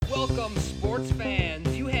Welcome, sports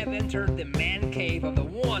fans. You have entered the man cave of the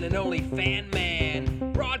one and only Fan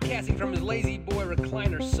Man, broadcasting from his lazy boy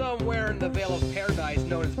recliner somewhere in the Vale of Paradise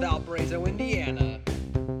known as Valparaiso, Indiana.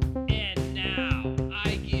 And now,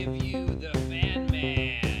 I give you the Fan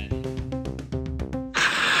Man.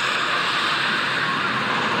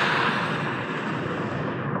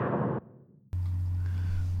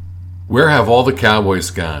 Where have all the Cowboys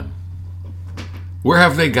gone? Where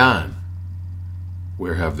have they gone?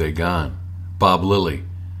 Where have they gone? Bob Lilly,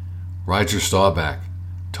 Roger Staubach,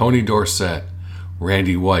 Tony Dorsett,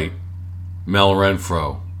 Randy White, Mel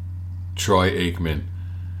Renfro, Troy Aikman,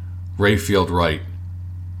 Rayfield Wright,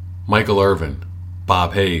 Michael Irvin,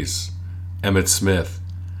 Bob Hayes, Emmitt Smith,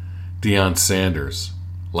 Deion Sanders,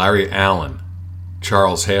 Larry Allen,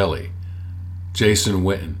 Charles Haley, Jason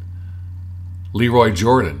Witten, Leroy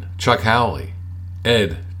Jordan, Chuck Howley,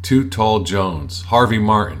 Ed Too Tall Jones, Harvey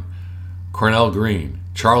Martin, Cornell Green,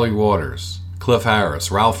 Charlie Waters, Cliff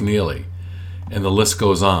Harris, Ralph Neely, and the list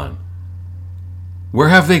goes on. Where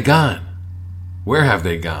have they gone? Where have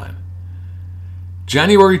they gone?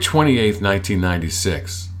 January 28,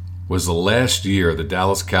 1996 was the last year the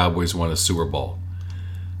Dallas Cowboys won a Super Bowl.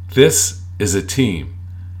 This is a team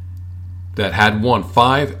that had won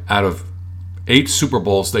 5 out of 8 Super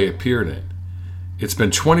Bowls they appeared in. It's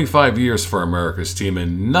been 25 years for America's team,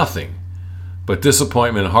 and nothing but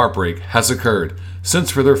disappointment and heartbreak has occurred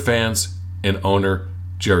since for their fans and owner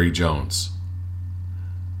Jerry Jones.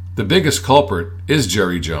 The biggest culprit is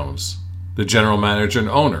Jerry Jones, the general manager and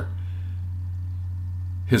owner.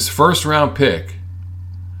 His first round pick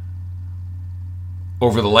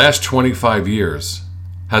over the last 25 years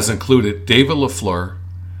has included David LaFleur,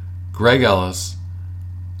 Greg Ellis,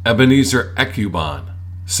 Ebenezer Ekuban,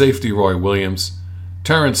 safety Roy Williams,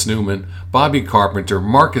 Terrence Newman, Bobby Carpenter,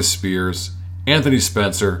 Marcus Spears, Anthony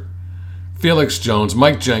Spencer, Felix Jones,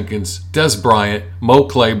 Mike Jenkins, Des Bryant, Mo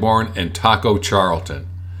Claiborne, and Taco Charlton.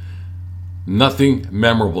 Nothing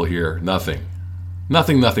memorable here. Nothing.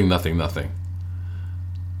 Nothing.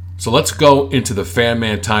 So let's go into the Fan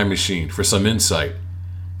Man time machine for some insight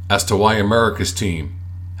as to why America's team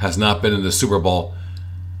has not been in the Super Bowl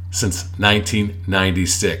since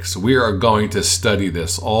 1996. We are going to study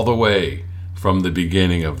this all the way from the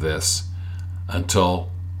beginning of this until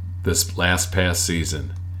this last past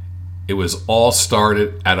season. It was all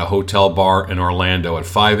started at a hotel bar in Orlando at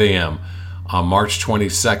 5 a.m. on March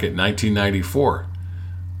 22nd, 1994,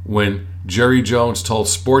 when Jerry Jones told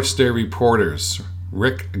Sports Day reporters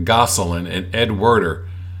Rick Gosselin and Ed Werder,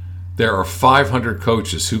 there are 500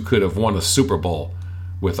 coaches who could have won a Super Bowl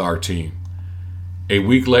with our team. A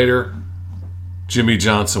week later, Jimmy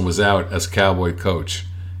Johnson was out as Cowboy coach.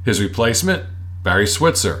 His replacement, Barry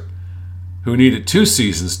Switzer, who needed 2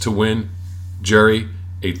 seasons to win Jerry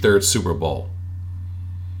a 3rd Super Bowl.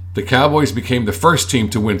 The Cowboys became the first team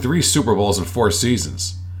to win 3 Super Bowls in 4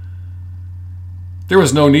 seasons. There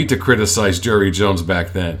was no need to criticize Jerry Jones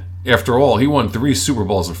back then. After all, he won 3 Super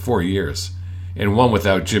Bowls in 4 years, and one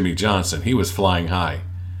without Jimmy Johnson. He was flying high.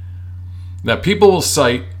 Now, people will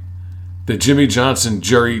cite the Jimmy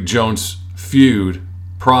Johnson-Jerry Jones feud,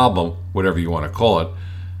 problem, whatever you want to call it,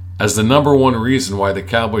 as the number one reason why the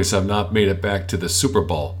Cowboys have not made it back to the Super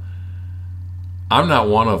Bowl. I'm not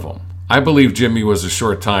one of them. I believe Jimmy was a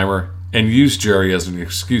short-timer and used Jerry as an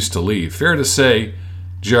excuse to leave. Fair to say,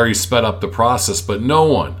 Jerry sped up the process, but no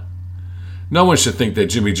one should think that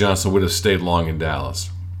Jimmy Johnson would have stayed long in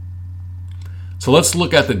Dallas. So let's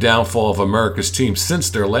look at the downfall of America's team since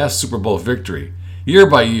their last Super Bowl victory, year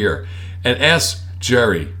by year, and ask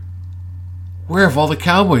Jerry, where have all the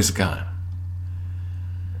Cowboys gone?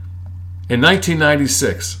 In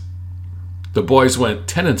 1996, the boys went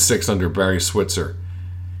 10-6 under Barry Switzer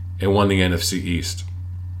and won the NFC East.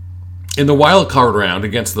 In the wild card round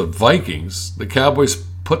against the Vikings, the Cowboys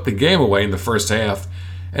put the game away in the first half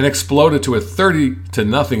and exploded to a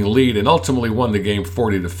 30-0 lead and ultimately won the game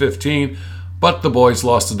 40-15, but the boys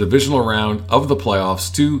lost the divisional round of the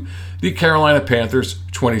playoffs to the Carolina Panthers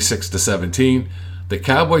 26-17. The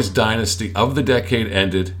Cowboys dynasty of the decade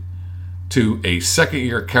ended to a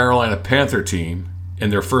second-year Carolina Panther team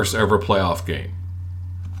in their first ever playoff game.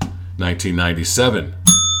 1997.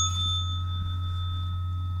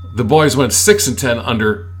 The boys went 6-10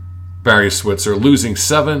 under Barry Switzer, losing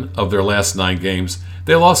 7 of their last 9 games.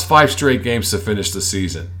 They lost 5 straight games to finish the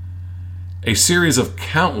season. A series of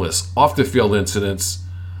countless off-the-field incidents,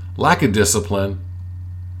 lack of discipline,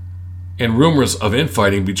 and rumors of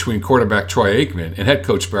infighting between quarterback Troy Aikman and head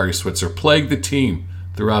coach Barry Switzer plagued the team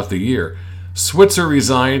throughout the year. Switzer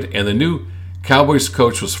resigned, and the new Cowboys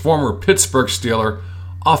coach was former Pittsburgh Steeler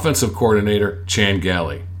offensive coordinator Chan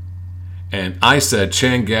Gailey. And I said,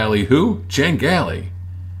 Changali who? Changali.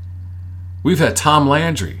 We've had Tom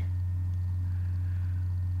Landry.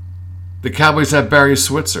 The Cowboys have Barry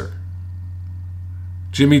Switzer.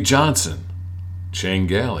 Jimmy Johnson.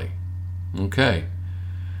 Changali. Okay.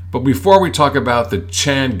 But before we talk about the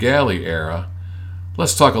Changali era,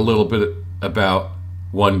 let's talk a little bit about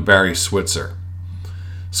one Barry Switzer.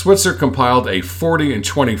 Switzer compiled a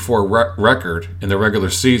 40-24 record in the regular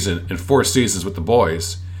season in 4 seasons with the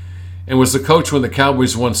boys, and was the coach when the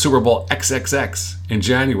Cowboys won Super Bowl XXX in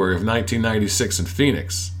January of 1996 in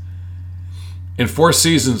Phoenix. In 4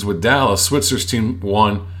 seasons with Dallas, Switzer's team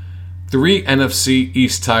won 3 NFC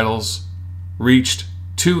East titles, reached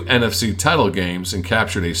 2 NFC title games, and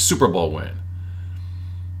captured a Super Bowl win.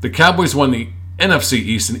 The Cowboys won the NFC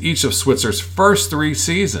East in each of Switzer's first 3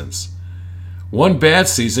 seasons. One bad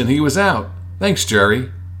season, he was out. Thanks, Jerry.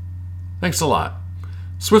 Thanks a lot.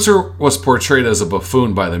 Switzer was portrayed as a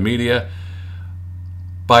buffoon by the media,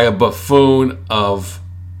 by a buffoon of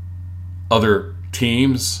other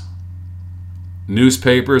teams,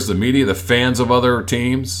 newspapers, the media, the fans of other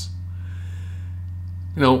teams.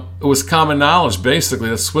 You know, it was common knowledge, basically,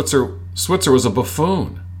 that Switzer was a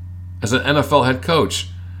buffoon as an NFL head coach.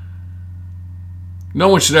 No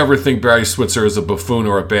one should ever think Barry Switzer is a buffoon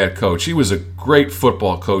or a bad coach. He was a great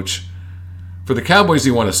football coach. For the Cowboys,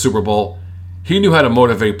 he won a Super Bowl. He knew how to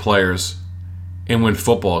motivate players and win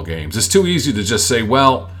football games. It's too easy to just say,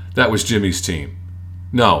 well, that was Jimmy's team.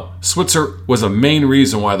 No, Switzer was a main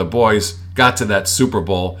reason why the boys got to that Super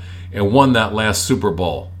Bowl and won that last Super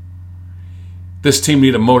Bowl. This team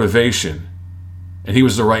needed motivation, and he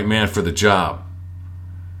was the right man for the job.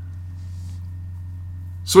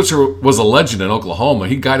 Switzer was a legend in Oklahoma.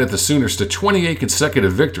 He guided the Sooners to 28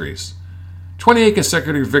 consecutive victories. 28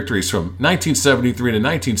 consecutive victories from 1973 to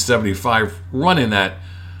 1975, running that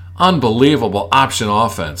unbelievable option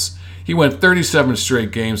offense. He went 37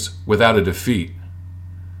 straight games without a defeat.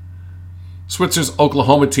 Switzer's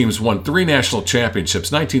Oklahoma teams won 3 national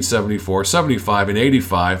championships, 1974, 75, and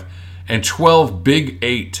 85, and 12 Big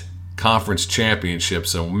 8 conference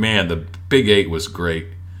championships. And man, the Big 8 was great.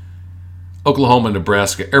 Oklahoma and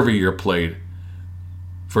Nebraska every year played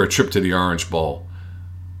for a trip to the Orange Bowl.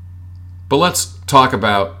 But let's talk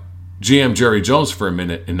about GM Jerry Jones for a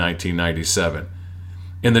minute in 1997.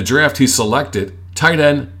 In the draft, he selected tight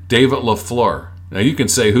end David LaFleur. Now you can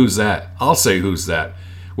say, who's that? I'll say, who's that?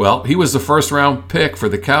 Well, he was the first-round pick for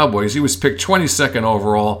the Cowboys. He was picked 22nd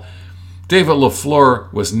overall. David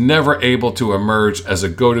LaFleur was never able to emerge as a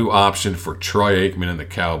go-to option for Troy Aikman and the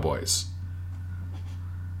Cowboys,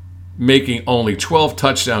 making only 12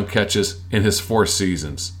 touchdown catches in his 4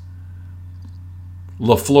 seasons.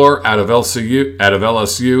 LaFleur out of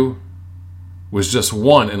LSU was just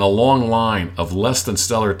one in a long line of less than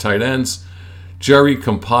stellar tight ends Jerry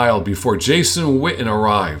compiled before Jason Witten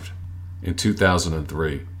arrived in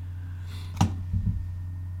 2003.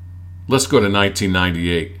 Let's go to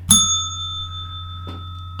 1998.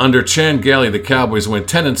 Under Changali, the Cowboys went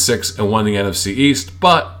 10-6 and won the NFC East,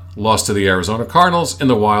 but lost to the Arizona Cardinals in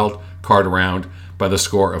the wild card round by the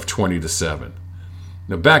score of 20-7.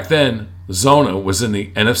 Now back then, Zona was in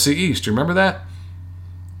the NFC East. You remember that?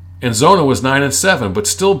 And Zona was 9-7, but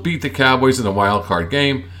still beat the Cowboys in the wild card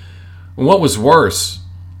game. And what was worse?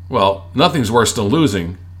 Well, nothing's worse than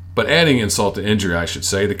losing, but adding insult to injury, I should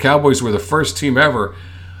say. The Cowboys were the first team ever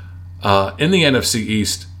in the NFC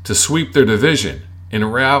East to sweep their division en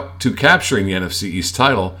route to capturing the NFC East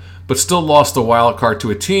title, but still lost the wild card to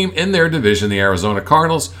a team in their division, the Arizona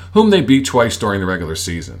Cardinals, whom they beat twice during the regular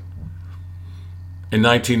season. In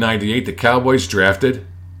 1998, the Cowboys drafted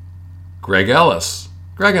Greg Ellis.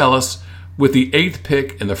 Greg Ellis with the 8th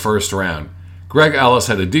pick in the first round. Greg Ellis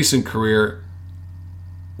had a decent career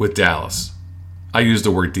with Dallas. I use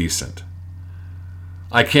the word decent.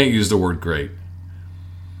 I can't use the word great.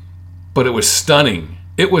 But it was stunning.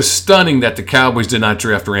 It was stunning that the Cowboys did not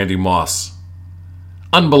draft Randy Moss.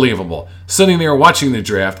 Unbelievable. Sitting there watching the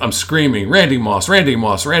draft, I'm screaming, Randy Moss, Randy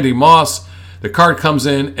Moss, Randy Moss. The card comes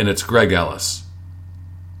in, and it's Greg Ellis.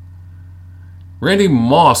 Randy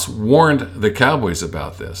Moss warned the Cowboys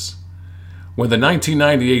about this. When the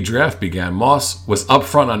 1998 draft began, Moss was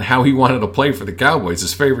upfront on how he wanted to play for the Cowboys,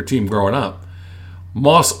 his favorite team growing up.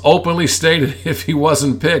 Moss openly stated if he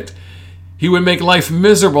wasn't picked, he would make life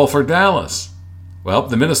miserable for Dallas. Well,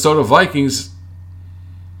 the Minnesota Vikings,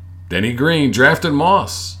 Denny Green, drafted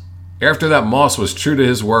Moss. After that, Moss was true to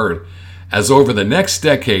his word, as over the next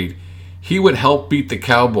decade, he would help beat the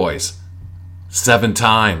Cowboys 7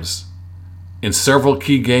 times in several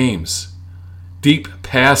key games. Deep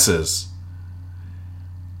passes.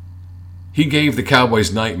 He gave the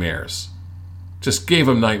Cowboys nightmares. just gave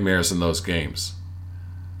him nightmares in those games.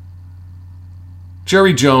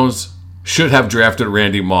 Jerry Jones should have drafted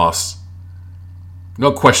Randy Moss.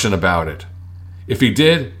 No question about it. If he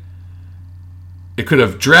did, it could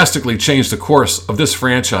have drastically changed the course of this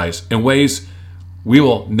franchise in ways we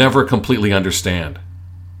will never completely understand.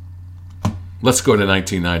 Let's go to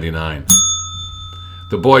 1999.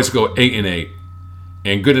 The boys go 8-8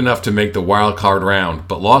 and good enough to make the wild card round,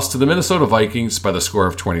 but lost to the Minnesota Vikings by the score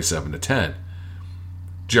of 27-10.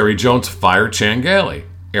 Jerry Jones fired Chan Gailey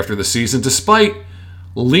after the season, despite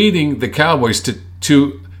leading the Cowboys to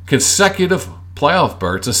 2 consecutive playoff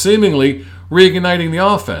berths and seemingly reigniting the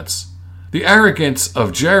offense. The arrogance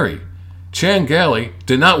of Jerry. Chan Gailey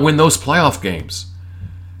did not win those playoff games.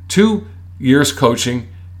 2 years coaching,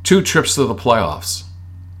 2 trips to the playoffs.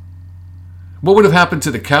 What would have happened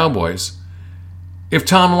to the Cowboys if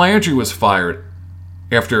Tom Landry was fired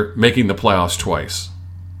after making the playoffs twice?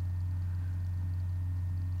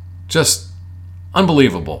 Just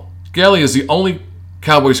unbelievable. Gailey is the only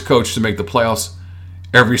Cowboys coach to make the playoffs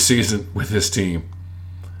every season with his team.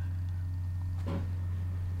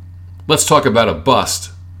 Let's talk about a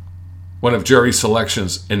bust. One of Jerry's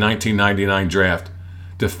selections in 1999 draft,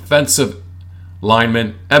 defensive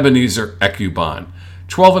lineman Ebenezer Ekuban.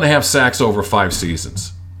 12.5 sacks over 5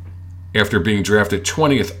 seasons. After being drafted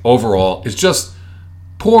 20th overall is just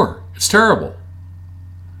poor. It's terrible.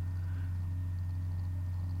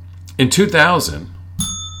 In 2000,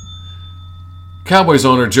 Cowboys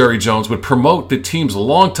owner Jerry Jones would promote the team's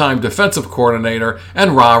longtime defensive coordinator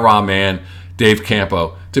and rah-rah man, Dave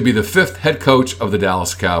Campo, to be the 5th head coach of the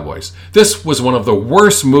Dallas Cowboys. This was one of the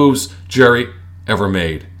worst moves Jerry ever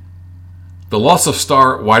made. The loss of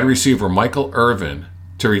star wide receiver Michael Irvin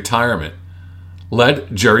to retirement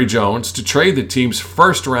led Jerry Jones to trade the team's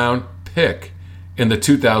first-round pick in the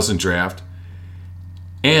 2000 draft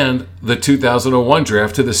and the 2001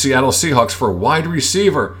 draft to the Seattle Seahawks for wide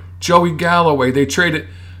receiver Joey Galloway. They traded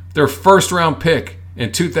their first-round pick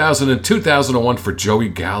in 2000 and 2001 for Joey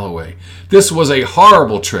Galloway. This was a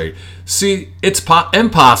horrible trade. See, it's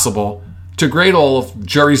impossible to grade all of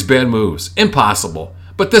Jerry's bad moves. Impossible.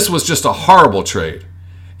 But this was just a horrible trade.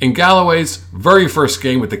 In Galloway's very first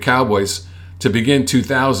game with the Cowboys to begin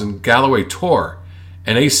 2000, Galloway tore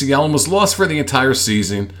an ACL and was lost for the entire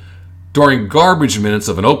season during garbage minutes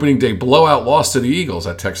of an opening day blowout loss to the Eagles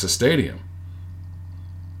at Texas Stadium.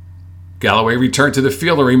 Galloway returned to the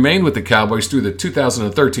field and remained with the Cowboys through the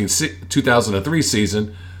 2013-2003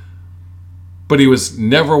 season, but he was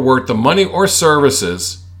never worth the money or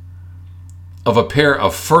services of a pair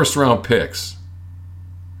of first-round picks.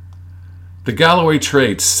 The Galloway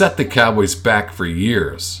trade set the Cowboys back for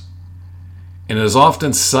years and is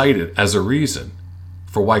often cited as a reason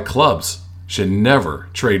for why clubs should never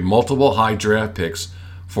trade multiple high draft picks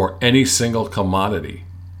for any single commodity.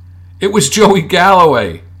 It was Joey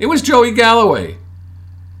Galloway. It was Joey Galloway.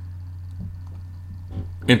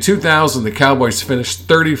 In 2000, the Cowboys finished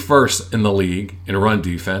 31st in the league in run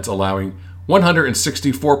defense, allowing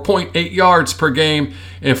 164.8 yards per game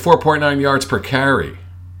and 4.9 yards per carry.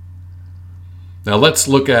 Now let's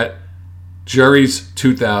look at Jerry's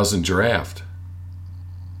 2000 draft.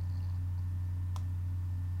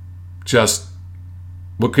 Just,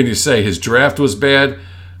 what can you say? His draft was bad.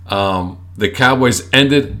 The Cowboys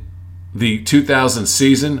ended the 2000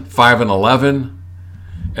 season 5-11.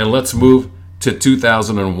 And let's move to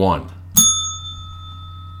 2001.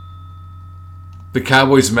 The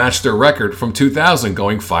Cowboys matched their record from 2000,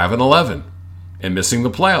 going 5-11 and missing the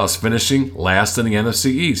playoffs, finishing last in the NFC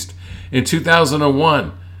East. In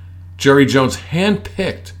 2001, Jerry Jones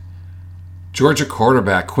handpicked Georgia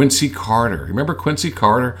quarterback Quincy Carter. Remember Quincy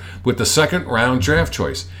Carter? With the second-round draft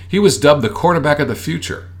choice. He was dubbed the quarterback of the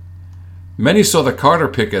future. Many saw the Carter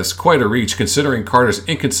pick as quite a reach, considering Carter's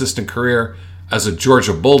inconsistent career as a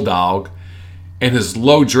Georgia Bulldog and his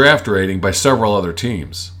low draft rating by several other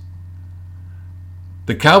teams.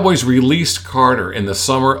 The Cowboys released Carter in the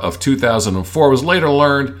summer of 2004. It was later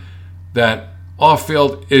learned that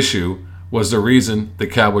off-field issue was the reason the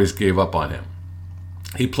Cowboys gave up on him.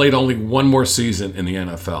 He played only one more season in the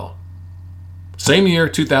NFL. Same year,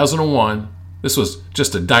 2001, this was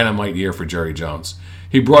just a dynamite year for Jerry Jones.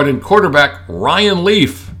 He brought in quarterback Ryan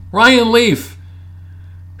Leaf,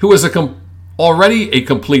 who was already a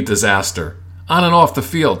complete disaster on and off the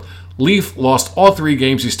field. Leaf lost all 3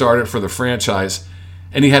 games he started for the franchise,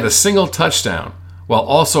 and he had a single touchdown while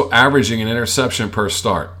also averaging an interception per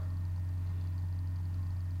start.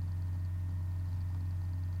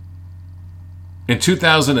 In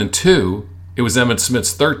 2002, it was Emmitt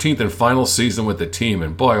Smith's 13th and final season with the team,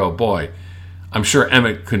 and boy, oh boy, I'm sure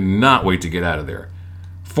Emmitt could not wait to get out of there.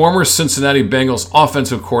 Former Cincinnati Bengals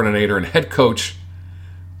offensive coordinator and head coach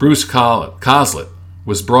Bruce Coslett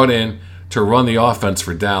was brought in to run the offense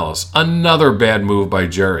for Dallas. Another bad move by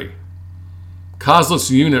Jerry. Coslett's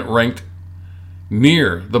unit ranked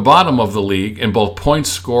near the bottom of the league in both points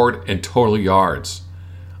scored and total yards.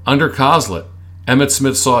 Under Coslett, Emmitt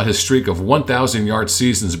Smith saw his streak of 1,000-yard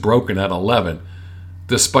seasons broken at 11,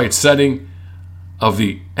 despite setting of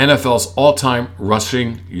the NFL's all-time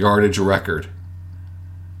rushing yardage record.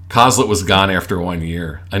 Coslett was gone after 1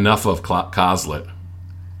 year. Enough of Coslett.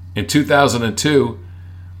 In 2002,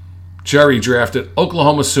 Jerry drafted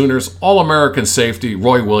Oklahoma Sooners All-American safety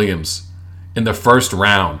Roy Williams in the first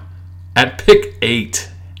round at pick 8.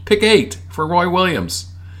 Pick 8 for Roy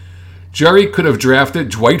Williams. Jerry could have drafted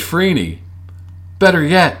Dwight Freeney. Better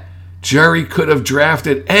yet, Jerry could have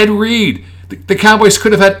drafted Ed Reed. The Cowboys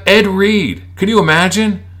could have had Ed Reed. Can you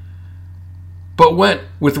imagine? But went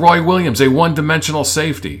with Roy Williams, a one-dimensional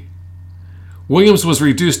safety. Williams was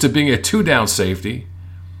reduced to being a two-down safety,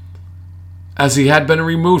 as he had been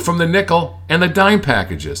removed from the nickel and the dime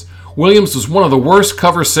packages. Williams was one of the worst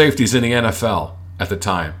cover safeties in the NFL at the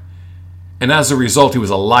time, and as a result, he was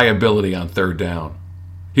a liability on third down.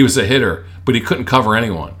 He was a hitter, but he couldn't cover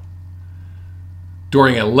anyone.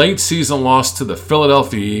 During a late season loss to the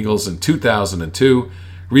Philadelphia Eagles in 2002,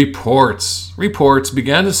 reports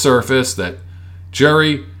began to surface that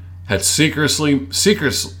Jerry had secretly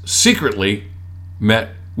met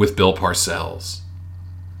with Bill Parcells.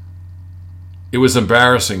 It was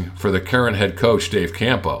embarrassing for the current head coach, Dave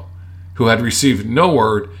Campo, who had received no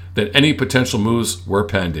word that any potential moves were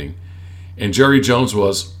pending, and Jerry Jones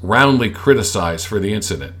was roundly criticized for the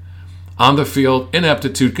incident. On the field,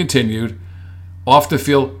 ineptitude continued. Off the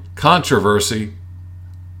field, controversy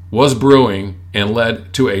was brewing and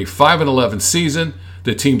led to a 5-11 season,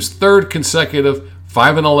 the team's third consecutive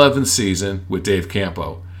 5-11 season with Dave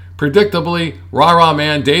Campo. Predictably, rah-rah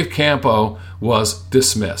man Dave Campo was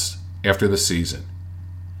dismissed after the season.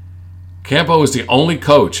 Campo is the only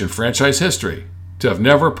coach in franchise history to have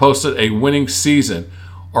never posted a winning season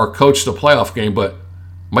or coached a playoff game, but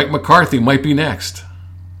Mike McCarthy might be next.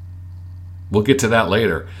 We'll get to that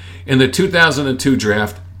later. In the 2002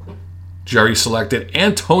 draft, Jerry selected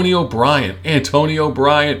Antonio Bryant,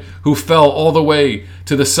 who fell all the way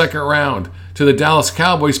to the second round to the Dallas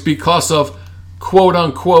Cowboys because of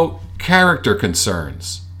quote-unquote character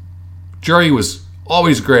concerns. Jerry was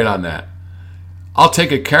always great on that. I'll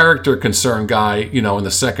take a character concern guy, in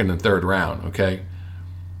the second and third round, okay?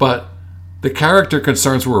 But the character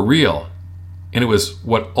concerns were real, and it was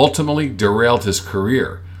what ultimately derailed his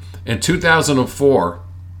career. In 2004,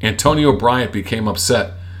 Antonio Bryant became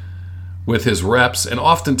upset with his reps and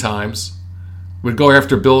oftentimes would go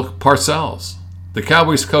after Bill Parcells. The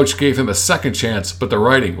Cowboys coach gave him a second chance, but the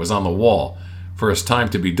writing was on the wall for his time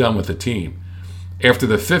to be done with the team. After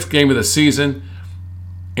the fifth game of the season,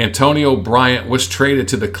 Antonio Bryant was traded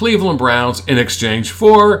to the Cleveland Browns in exchange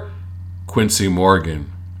for Quincy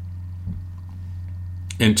Morgan.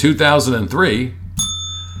 In 2003,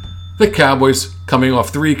 the Cowboys, coming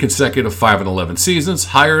off 3 consecutive 5-11 seasons,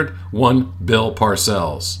 hired one Bill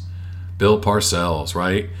Parcells. Bill Parcells,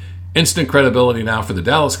 right? Instant credibility now for the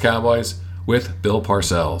Dallas Cowboys with Bill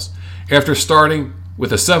Parcells. After starting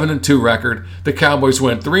with a 7-2 record, the Cowboys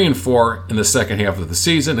went 3-4 in the second half of the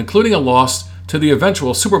season, including a loss to the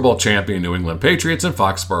eventual Super Bowl champion New England Patriots in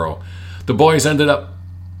Foxborough. The boys ended up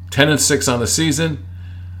 10-6 on the season.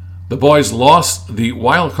 The boys lost the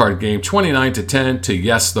wild card game 29-10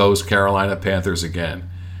 to those Carolina Panthers again.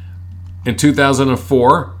 In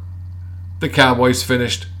 2004, the Cowboys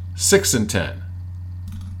finished 6-10.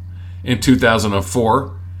 In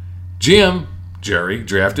 2004, Jerry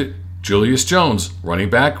drafted Julius Jones, running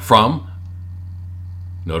back from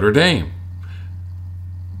Notre Dame.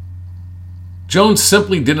 Jones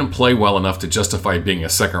simply didn't play well enough to justify being a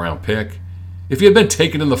second-round pick. If he had been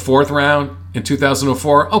taken in the fourth round in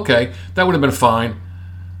 2004, okay, that would have been fine.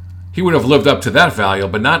 He would have lived up to that value,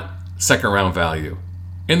 but not second-round value.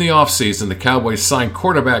 In the offseason, the Cowboys signed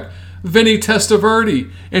quarterback Vinny Testaverde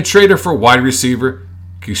and traded for wide receiver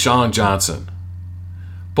Keyshawn Johnson.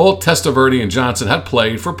 Both Testaverde and Johnson had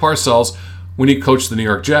played for Parcells when he coached the New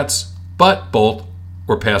York Jets, but both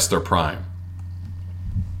were past their prime.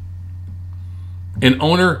 In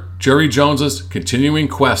owner Jerry Jones's continuing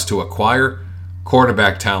quest to acquire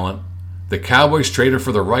quarterback talent, the Cowboys traded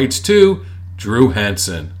for the rights to Drew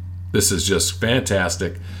Henson. This is just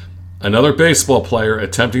fantastic. Another baseball player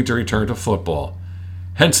attempting to return to football.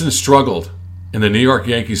 Henson struggled in the New York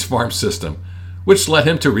Yankees farm system, which led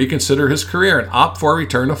him to reconsider his career and opt for a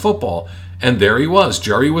return to football. And there he was.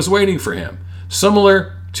 Jerry was waiting for him.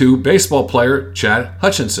 Similar to baseball player Chad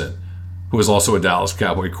Hutchinson, who was also a Dallas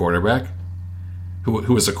Cowboy quarterback,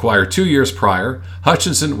 who was acquired 2 years prior.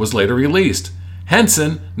 Hutchinson was later released.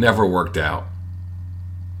 Henson never worked out.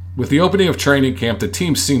 With the opening of training camp, the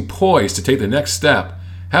team seemed poised to take the next step.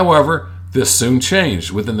 However, this soon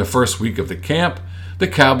changed. Within the first week of the camp, the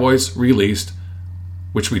Cowboys released,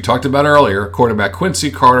 which we talked about earlier, quarterback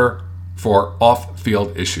Quincy Carter for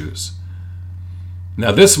off-field issues.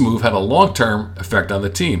 Now, this move had a long-term effect on the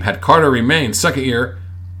team. Had Carter remained, second-year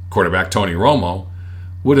quarterback Tony Romo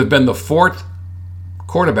would have been the fourth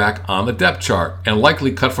quarterback on the depth chart and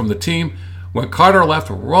likely cut from the team. When Carter left,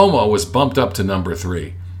 Romo was bumped up to number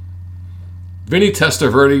 3. Vinny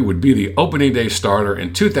Testaverde would be the opening day starter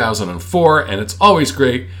in 2004, and it's always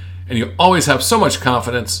great, and you always have so much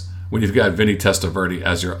confidence when you've got Vinny Testaverde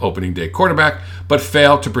as your opening day quarterback, but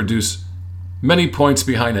failed to produce many points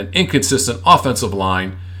behind an inconsistent offensive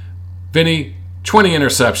line. Vinny, 20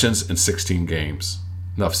 interceptions in 16 games.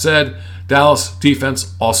 Enough said. Dallas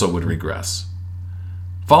defense also would regress.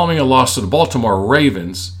 Following a loss to the Baltimore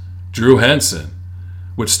Ravens, Drew Henson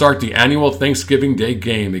would start the annual Thanksgiving Day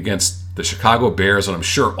game against the Chicago Bears, and I'm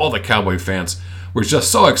sure all the Cowboy fans were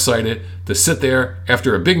just so excited to sit there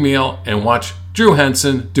after a big meal and watch Drew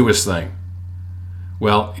Henson do his thing.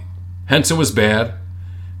 Well, Henson was bad,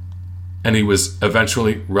 and he was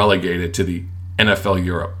eventually relegated to the NFL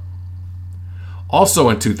Europe. Also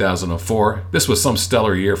in 2004, this was some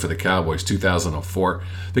stellar year for the Cowboys, 2004,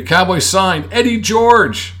 the Cowboys signed Eddie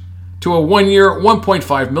George to a one-year,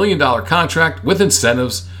 $1.5 million contract with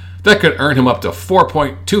incentives that could earn him up to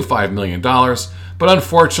 $4.25 million. But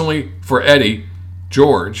unfortunately for Eddie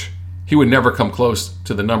George, he would never come close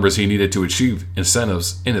to the numbers he needed to achieve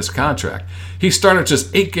incentives in his contract. He started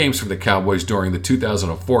just 8 games for the Cowboys during the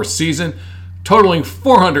 2004 season, totaling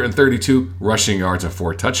 432 rushing yards and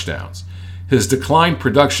 4 touchdowns. His declined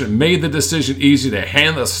production made the decision easy to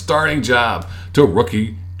hand the starting job to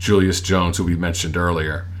rookie Julius Jones, who we mentioned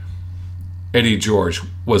earlier. Eddie George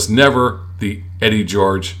was never the Eddie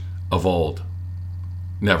George of old.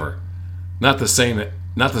 Never. Not the same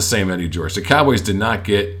Eddie George. The Cowboys did not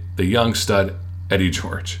get the young stud Eddie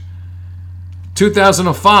George.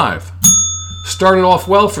 2005 started off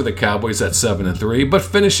well for the Cowboys at 7-3, but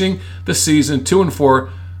finishing the season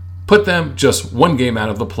 2-4 put them just 1 game out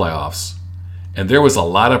of the playoffs. And there was a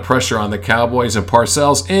lot of pressure on the Cowboys and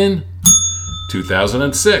Parcells in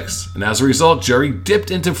 2006. And as a result, Jerry dipped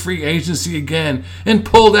into free agency again and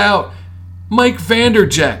pulled out Mike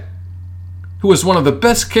Vanderjagt, who was one of the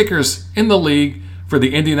best kickers in the league for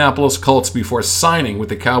the Indianapolis Colts before signing with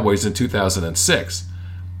the Cowboys in 2006.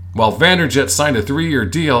 While Vanderjagt signed a 3-year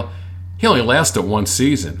deal, he only lasted 1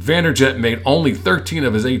 season. Vanderjagt made only 13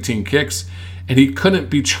 of his 18 kicks, and he couldn't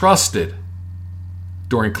be trusted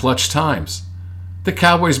during clutch times. The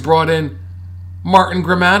Cowboys brought in Martin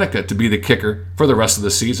Gramatica to be the kicker for the rest of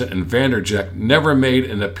the season, and Vanderjagt never made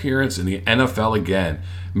an appearance in the NFL again.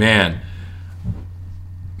 Man,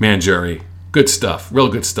 Jerry, good stuff, real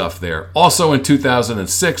good stuff there. Also in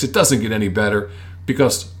 2006, it doesn't get any better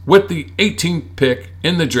because with the 18th pick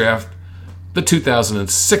in the draft, the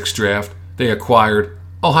 2006 draft, they acquired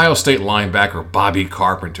Ohio State linebacker Bobby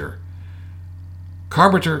Carpenter.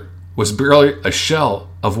 Carpenter was barely a shell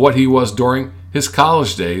of what he was during his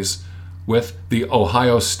college days with the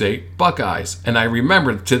Ohio State Buckeyes. And I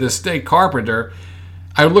remember to this day, Carpenter,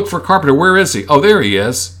 I look for Carpenter. Where is he? Oh, there he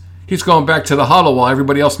is. He's going back to the huddle while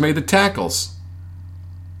everybody else made the tackles.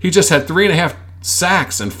 He just had 3.5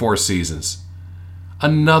 sacks in 4 seasons.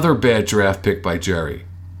 Another bad draft pick by Jerry.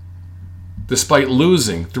 Despite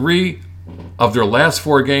losing 3 of their last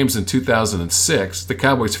 4 games in 2006, the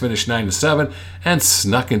Cowboys finished 9-7 and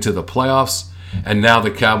snuck into the playoffs. And now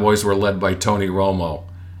the Cowboys were led by Tony Romo.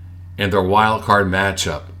 And their wild card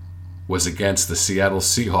matchup was against the Seattle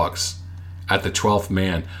Seahawks at the 12th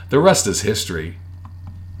man. The rest is history.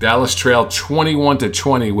 Dallas trailed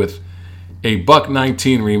 21-20 with a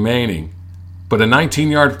 $1.19 remaining, but a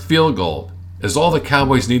 19-yard field goal is all the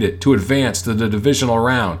Cowboys needed to advance to the divisional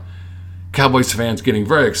round. Cowboys fans getting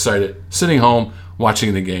very excited, sitting home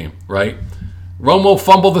watching the game, right? Romo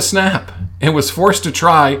fumbled the snap and was forced to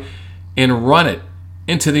try and run it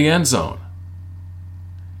into the end zone.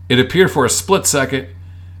 It appeared for a split second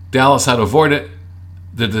Dallas had avoided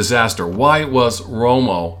the disaster. Why was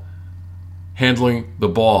Romo handling the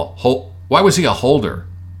ball? Why was he a holder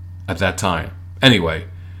at that time? Anyway,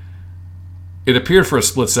 it appeared for a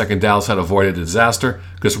split second Dallas had avoided a disaster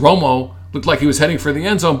because Romo looked like he was heading for the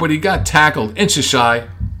end zone, but he got tackled inches shy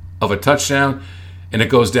of a touchdown, and it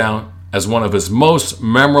goes down as one of his most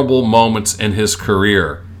memorable moments in his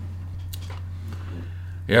career.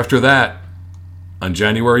 After that, On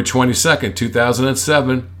January 22nd,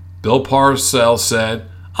 2007, Bill Parcells said,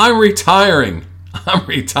 I'm retiring.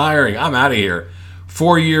 I'm out of here.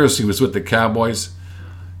 4 years he was with the Cowboys.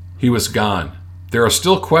 He was gone. There are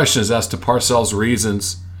still questions as to Parcells'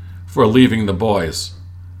 reasons for leaving the boys.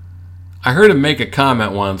 I heard him make a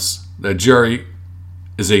comment once that Jerry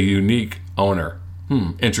is a unique owner.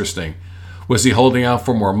 Interesting. Was he holding out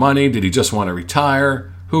for more money? Did he just want to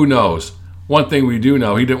retire? Who knows? One thing we do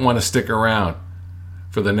know, he didn't want to stick around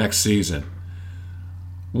for the next season.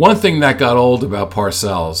 One thing that got old about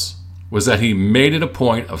Parcells was that he made it a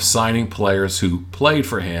point of signing players who played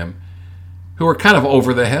for him who were kind of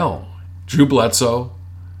over the hill. Drew Bledsoe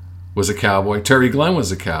was a Cowboy. Terry Glenn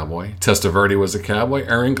was a Cowboy. Testaverde was a Cowboy.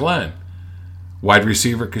 Aaron Glenn. Wide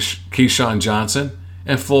receiver Keyshawn Johnson.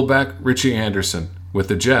 And fullback Richie Anderson with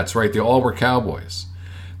the Jets, right? They all were Cowboys.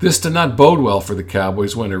 This did not bode well for the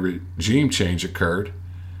Cowboys when a regime change occurred.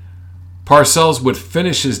 Parcells would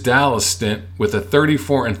finish his Dallas stint with a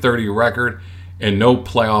 34-30 record and no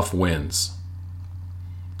playoff wins.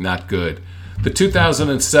 Not good. The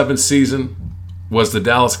 2007 season was the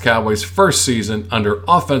Dallas Cowboys' first season under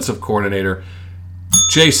offensive coordinator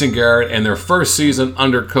Jason Garrett and their first season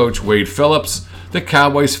under coach Wade Phillips. The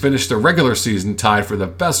Cowboys finished the regular season tied for the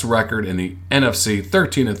best record in the NFC,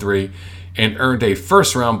 13-3, and earned a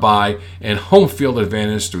first-round bye and home field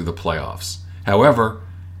advantage through the playoffs. However,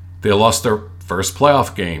 they lost their first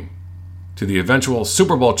playoff game to the eventual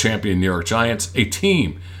Super Bowl champion New York Giants, a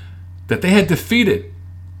team that they had defeated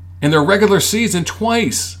in their regular season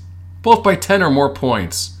twice, both by 10 or more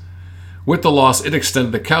points. With the loss, it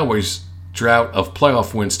extended the Cowboys' drought of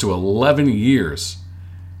playoff wins to 11 years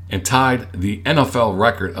and tied the NFL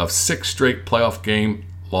record of 6 straight playoff game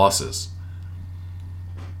losses.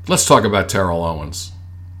 Let's talk about Terrell Owens.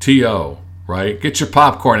 T.O., right? Get your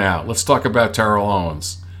popcorn out. Let's talk about Terrell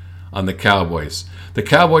Owens on the Cowboys. The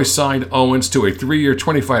Cowboys signed Owens to a 3-year,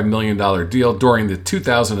 $25 million deal during the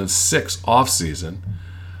 2006 offseason.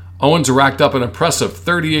 Owens racked up an impressive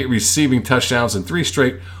 38 receiving touchdowns in 3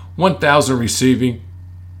 straight 1,000 receiving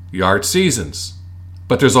yard seasons.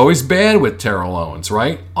 But there's always bad with Terrell Owens,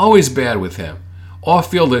 right? Always bad with him.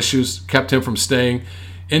 Off-field issues kept him from staying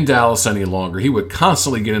in Dallas any longer. He would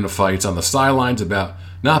constantly get into fights on the sidelines about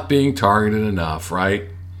not being targeted enough, right?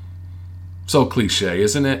 So cliche,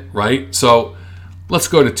 isn't it? Right? So let's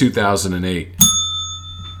go to 2008.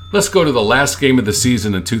 Let's go to the last game of the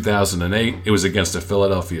season in 2008. It was against the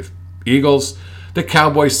Philadelphia Eagles. The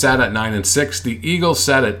Cowboys sat at 9-6. The Eagles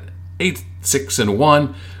sat at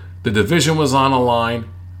 8-6-1. The division was on the line.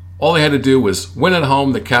 All they had to do was win at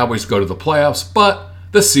home. The Cowboys go to the playoffs. But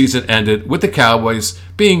the season ended with the Cowboys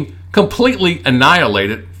being completely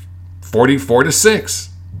annihilated 44-6.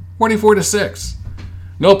 44-6.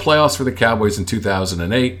 No playoffs for the Cowboys in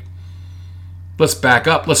 2008. Let's back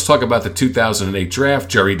up. Let's talk about the 2008 draft.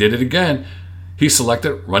 Jerry did it again. He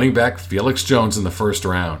selected running back Felix Jones in the first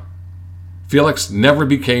round. Felix never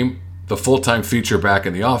became the full-time feature back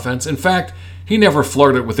in the offense. In fact, he never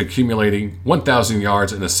flirted with accumulating 1,000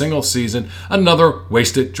 yards in a single season. Another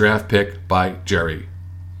wasted draft pick by Jerry.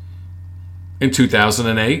 In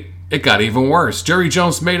 2008, it got even worse. Jerry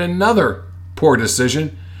Jones made another poor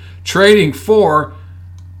decision, trading for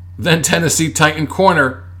then Tennessee Titan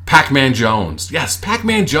corner Pac-Man Jones. Yes,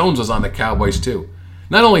 Pac-Man Jones was on the Cowboys too.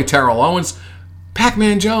 Not only Terrell Owens,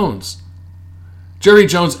 Pac-Man Jones. Jerry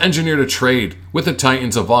Jones engineered a trade with the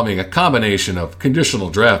Titans involving a combination of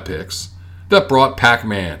conditional draft picks that brought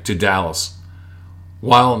Pac-Man to Dallas,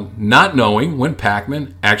 while not knowing when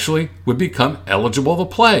Pac-Man actually would become eligible to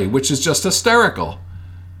play, which is just hysterical.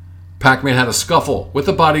 Pac-Man had a scuffle with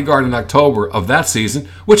the bodyguard in October of that season,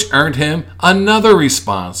 which earned him another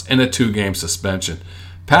response and a 2-game suspension.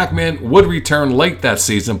 Pac-Man would return late that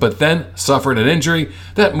season, but then suffered an injury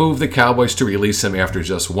that moved the Cowboys to release him after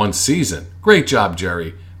just 1 season. Great job,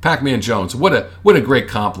 Jerry. Pac-Man Jones, what a great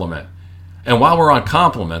compliment. And while we're on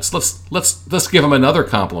compliments, let's give him another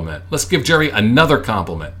compliment. Let's give Jerry another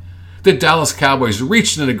compliment. The Dallas Cowboys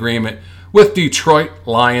reached an agreement with Detroit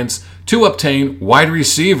Lions to obtain wide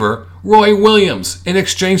receiver Roy Williams in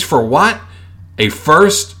exchange for what? A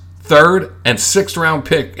first, third, and sixth round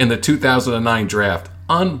pick in the 2009 draft.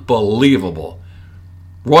 Unbelievable.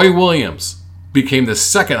 Roy Williams became the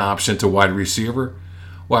second option to wide receiver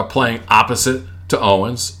while playing opposite to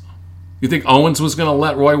Owens. You think Owens was going to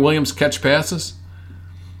let Roy Williams catch passes?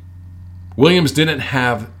 Williams didn't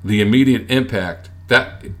have the immediate impact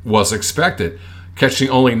that was expected, catching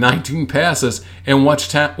only 19 passes and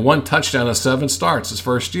 1 touchdown in 7 starts his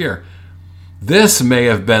first year. This may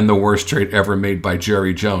have been the worst trade ever made by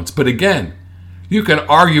Jerry Jones. But again, you can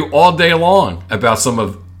argue all day long about some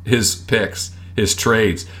of his picks, his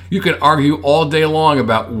trades. You could argue all day long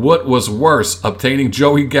about what was worse, obtaining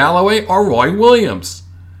Joey Galloway or Roy Williams.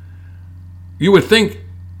 You would think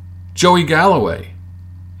Joey Galloway.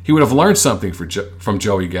 He would have learned something from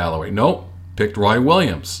Joey Galloway. Nope, picked Roy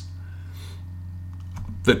Williams.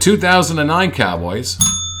 The 2009 Cowboys,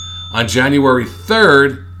 on January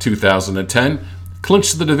 3rd, 2010,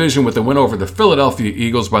 clinched the division with a win over the Philadelphia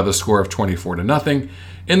Eagles by the score of 24-0.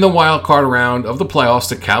 In the wild card round of the playoffs,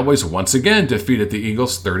 the Cowboys once again defeated the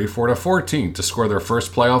Eagles 34-14 to score their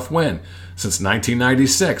first playoff win since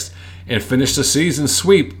 1996 and finished the season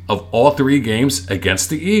sweep of all 3 games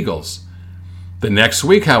against the Eagles. The next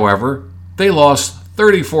week, however, they lost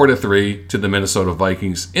 34-3 to the Minnesota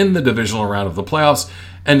Vikings in the divisional round of the playoffs,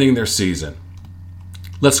 ending their season.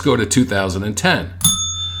 Let's go to 2010.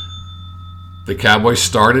 The Cowboys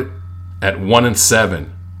started at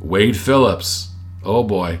 1-7. Wade Phillips, oh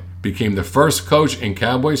boy, became the first coach in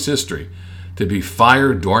Cowboys history to be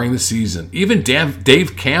fired during the season. Even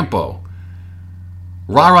Dave Campo,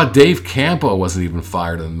 Dave Campo wasn't even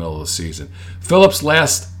fired in the middle of the season. Phillips'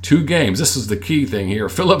 last 2 games, this is the key thing here.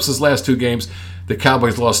 Phillips' last 2 games, the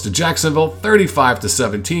Cowboys lost to Jacksonville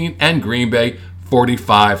 35-17 and Green Bay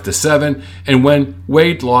 45-7. And when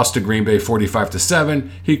Wade lost to Green Bay 45-7,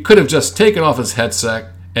 he could have just taken off his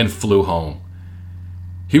headset and flew home.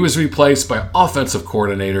 He was replaced by offensive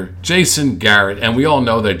coordinator Jason Garrett, and we all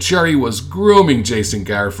know that Jerry was grooming Jason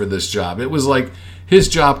Garrett for this job. It was like his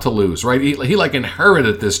job to lose, right? He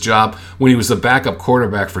inherited this job when he was the backup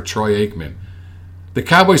quarterback for Troy Aikman. The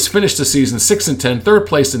Cowboys finished the season 6-10, third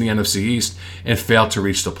place in the NFC East, and failed to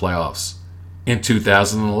reach the playoffs. In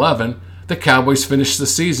 2011, the Cowboys finished the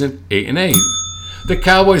season 8-8. The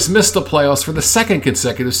Cowboys missed the playoffs for the second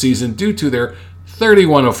consecutive season due to their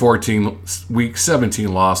 31-14 Week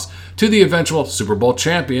 17 loss to the eventual Super Bowl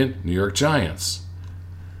champion New York Giants.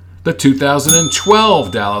 The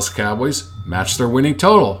 2012 Dallas Cowboys matched their winning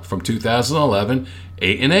total from 2011,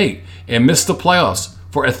 8-8, and missed the playoffs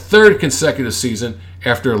for a third consecutive season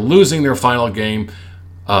after losing their final game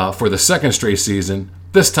for the second straight season,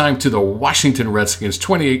 this time to the Washington Redskins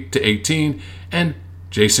 28-18, and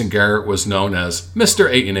Jason Garrett was known as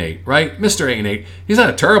Mr. 8-8, right? Mr. 8-8. He's not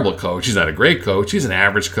a terrible coach. He's not a great coach. He's an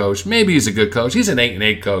average coach. Maybe he's a good coach. He's an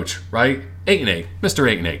 8-8 coach, right? 8-8. Mr.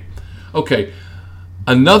 8-8. Okay,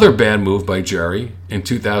 another bad move by Jerry in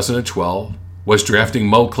 2012 was drafting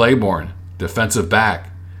Mo Claiborne, defensive back,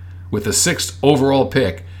 with the 6th overall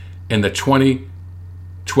pick in the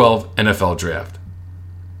 2012 NFL Draft.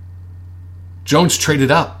 Jones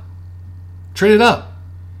traded up,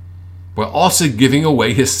 while also giving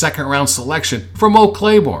away his second-round selection for Mo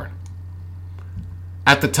Claiborne.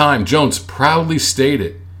 At the time, Jones proudly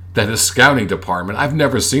stated that his scouting department, I've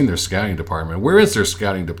never seen their scouting department. Where is their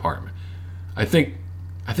scouting department? I think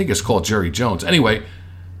it's called Jerry Jones. Anyway,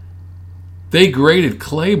 they graded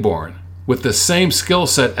Claiborne with the same skill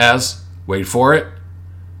set as, wait for it,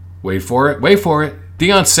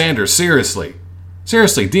 Deion Sanders. Seriously,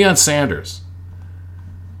 Deion Sanders.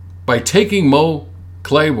 By taking Mo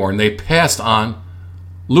Claiborne, they passed on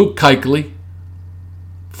Luke Kuechly,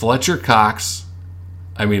 Fletcher Cox,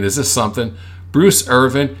 is this something? Bruce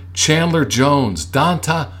Irvin, Chandler Jones,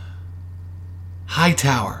 Donta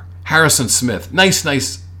Hightower, Harrison Smith. Nice,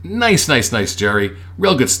 Jerry.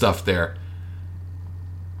 Real good stuff there.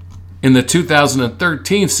 In the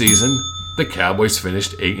 2013 season, the Cowboys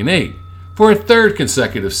finished 8-8 for a third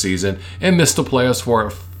consecutive season and missed the playoffs for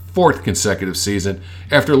a fourth consecutive season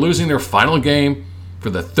after losing their final game for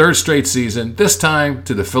the third straight season, this time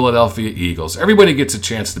to the Philadelphia Eagles. Everybody gets a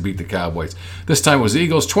chance to beat the Cowboys. This time it was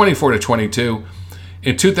Eagles 24-22.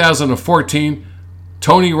 In 2014,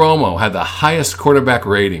 Tony Romo had the highest quarterback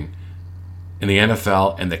rating in the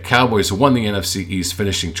NFL, and the Cowboys won the NFC East,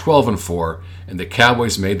 finishing 12-4, and the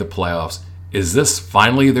Cowboys made the playoffs. Is this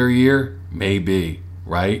finally their year? Maybe,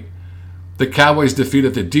 right? The Cowboys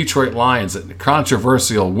defeated the Detroit Lions in a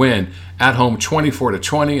controversial win at home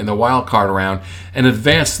 24-20 in the wild card round and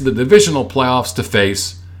advanced to the divisional playoffs to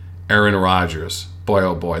face Aaron Rodgers. Boy,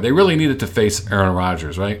 oh boy. They really needed to face Aaron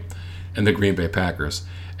Rodgers, right? And the Green Bay Packers.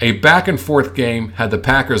 A back-and-forth game had the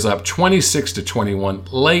Packers up 26-21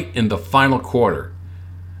 late in the final quarter.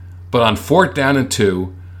 But on 4th down and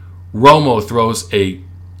 2, Romo throws a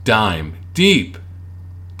dime deep,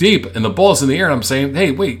 and the ball's in the air, and I'm saying, hey,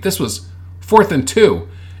 wait, this was 4th and 2,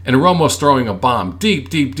 and Romo's throwing a bomb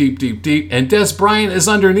deep, and Des Bryant is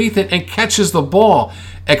underneath it and catches the ball,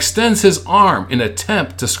 extends his arm in an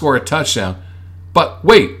attempt to score a touchdown. But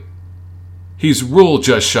wait, he's ruled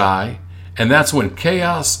just shy, and that's when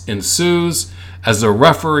chaos ensues as the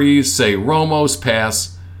referees say Romo's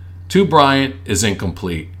pass to Bryant is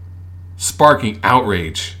incomplete. sparking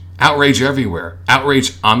outrage. Outrage everywhere.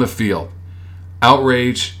 Outrage on the field.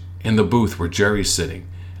 Outrage in the booth where Jerry's sitting.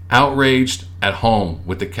 Outraged at home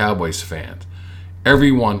with the Cowboys fans.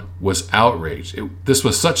 Everyone was outraged. This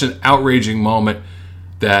was such an outraging moment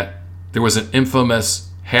that there was an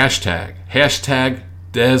infamous hashtag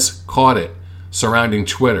Dez caught it, surrounding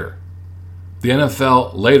Twitter. The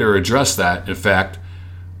NFL later addressed that. In fact,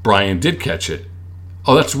 Brian did catch it.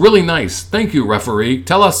 Oh, that's really nice. Thank you, referee.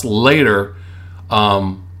 Tell us later,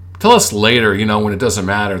 when it doesn't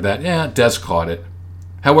matter, that, Dez caught it.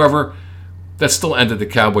 However, that still ended the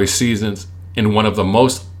Cowboys season in one of the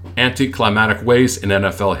most anticlimactic ways in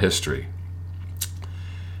NFL history.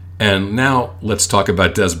 And now let's talk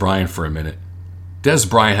about Dez Bryant for a minute. Dez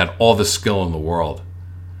Bryant had all the skill in the world.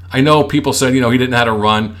 I know people said, he didn't know how to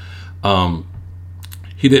run.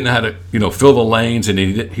 He didn't know how to, fill the lanes, and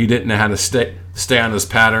he didn't know how to stay on his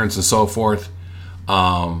patterns and so forth.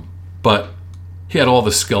 But he had all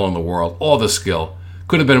the skill in the world, all the skill.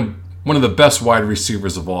 Could have been one of the best wide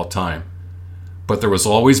receivers of all time. But there was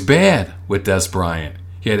always bad with Dez Bryant.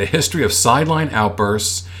 He had a history of sideline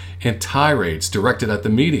outbursts and tirades directed at the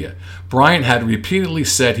media. Bryant had repeatedly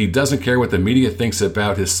said he doesn't care what the media thinks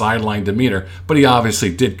about his sideline demeanor, but he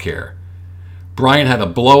obviously did care. Bryant had a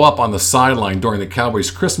blow up on the sideline during the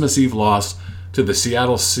Cowboys' Christmas Eve loss to the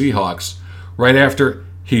Seattle Seahawks right after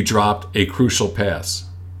he dropped a crucial pass.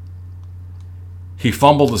 He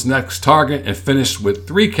fumbled his next target and finished with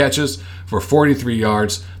 3 catches for 43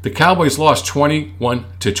 yards. The Cowboys lost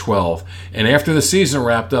 21-12. And after the season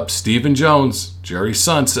wrapped up, Stephen Jones, Jerry's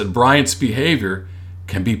son, said Bryant's behavior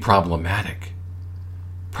can be problematic.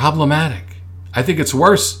 Problematic. I think it's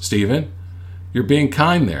worse, Stephen. You're being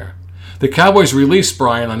kind there. The Cowboys released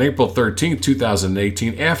Bryant on April 13,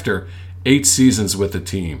 2018, after 8 seasons with the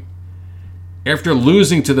team. After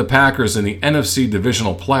losing to the Packers in the NFC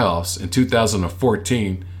Divisional Playoffs in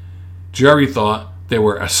 2014, Jerry thought they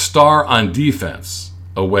were a star on defense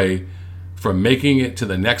away from making it to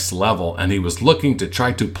the next level, and he was looking to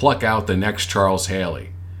try to pluck out the next Charles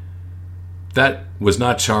Haley. That was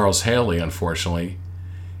not Charles Haley, unfortunately.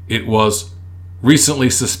 It was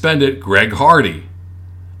recently suspended Greg Hardy.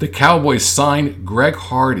 The Cowboys signed Greg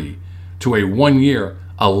Hardy to a 1-year,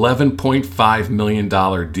 $11.5 million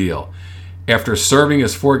deal. After serving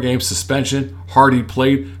his 4-game suspension, Hardy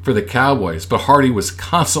played for the Cowboys, but Hardy was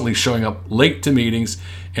constantly showing up late to meetings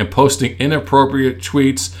and posting inappropriate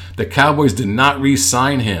tweets. The Cowboys did not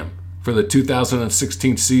re-sign him for the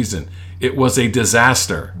 2016 season. It was a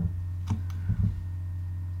disaster.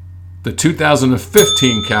 The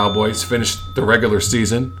 2015 Cowboys finished the regular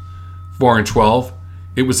season 4-12.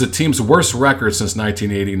 It was the team's worst record since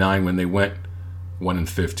 1989 when they went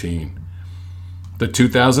 1-15. The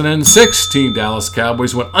 2016 Dallas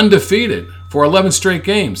Cowboys went undefeated for 11 straight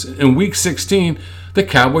games. In Week 16, the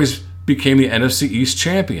Cowboys became the NFC East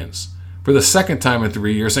champions for the second time in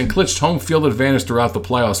 3 years and clinched home field advantage throughout the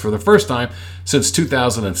playoffs for the first time since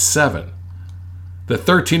 2007. The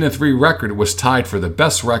 13-3 record was tied for the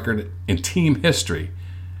best record in team history.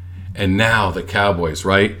 And now the Cowboys,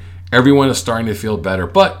 right? Everyone is starting to feel better.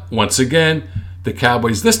 But once again, the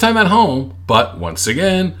Cowboys, this time at home, but once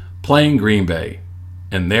again, playing Green Bay.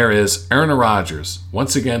 And there is Aaron Rodgers,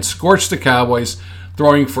 once again scorched the Cowboys,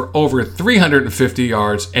 throwing for over 350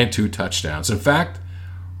 yards and 2 touchdowns. In fact,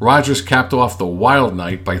 Rodgers capped off the wild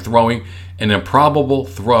night by throwing an improbable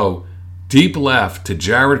throw deep left to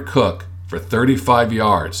Jared Cook for 35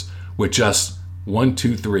 yards with just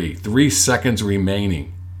 3 seconds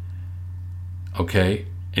remaining. Okay,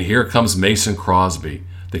 and here comes Mason Crosby,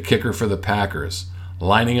 the kicker for the Packers,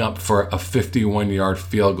 lining up for a 51-yard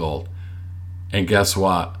field goal. And guess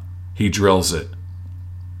what? He drills it.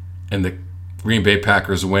 And the Green Bay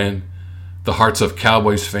Packers win. The hearts of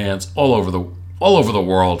Cowboys fans all over the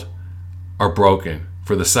world are broken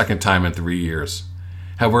for the second time in 3 years.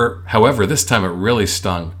 However, this time it really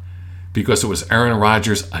stung because it was Aaron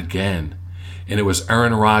Rodgers again. And it was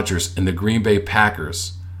Aaron Rodgers and the Green Bay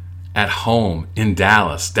Packers at home in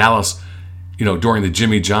Dallas. Dallas, during the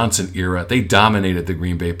Jimmy Johnson era, they dominated the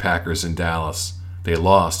Green Bay Packers in Dallas. They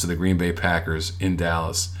lost to the Green Bay Packers in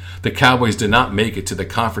Dallas. The Cowboys did not make it to the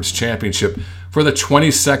conference championship for the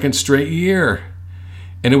 22nd straight year.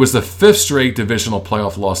 And it was the 5th straight divisional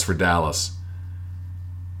playoff loss for Dallas.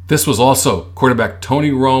 This was also quarterback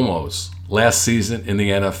Tony Romo's last season in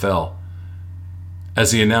the NFL,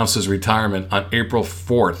 as he announced his retirement on April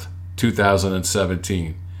 4th,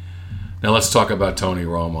 2017. Now let's talk about Tony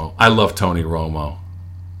Romo. I love Tony Romo.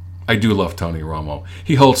 I do love Tony Romo.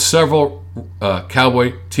 He holds several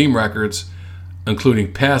Cowboy team records,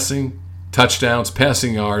 including passing, touchdowns,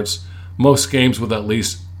 passing yards, most games with at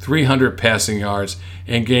least 300 passing yards,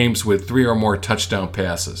 and games with 3 or more touchdown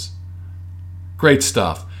passes. Great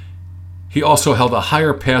stuff. He also held a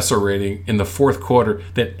higher passer rating in the fourth quarter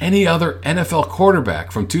than any other NFL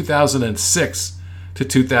quarterback from 2006 to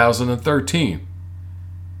 2013.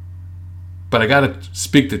 But I got to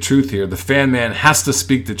speak the truth here. The fan man has to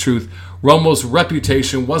speak the truth. Romo's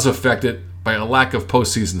reputation was affected by a lack of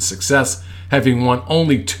postseason success, having won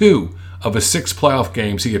only 2 of the 6 playoff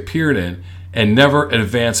games he appeared in and never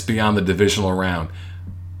advanced beyond the divisional round.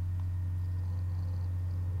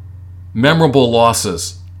 Memorable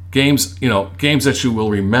losses, games that you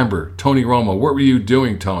will remember. Tony Romo, what were you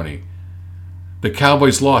doing, Tony? The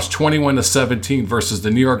Cowboys lost 21-17 versus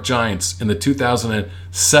the New York Giants in the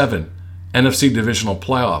 2007 NFC Divisional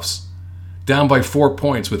Playoffs. Down by 4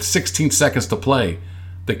 points with 16 seconds to play,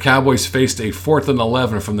 the Cowboys faced a 4th and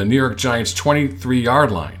 11 from the New York Giants'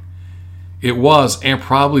 23-yard line. It was, and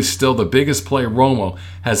probably still, the biggest play Romo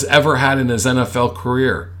has ever had in his NFL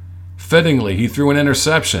career. Fittingly, he threw an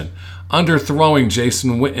interception, underthrowing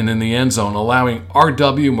Jason Witten in the end zone, allowing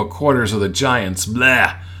R.W. McQuarters of the Giants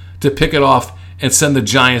to pick it off and send the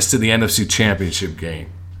Giants to the NFC Championship game.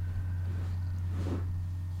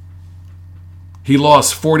 He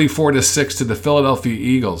lost 44-6 to the Philadelphia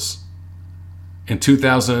Eagles in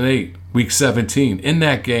 2008, Week 17. In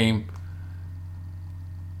that game,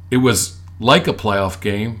 it was like a playoff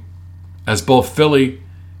game, as both Philly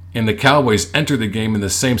and the Cowboys entered the game in the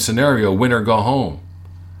same scenario, win or go home.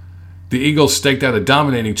 The Eagles staked out a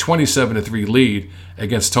dominating 27-3 lead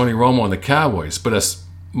against Tony Romo and the Cowboys, but as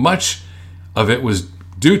much of it was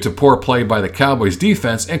due to poor play by the Cowboys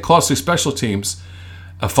defense and costly special teams,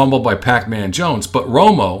 a fumble by Pac-Man Jones. But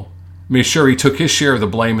Romo made sure he took his share of the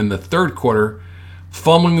blame in the third quarter,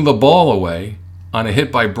 fumbling the ball away on a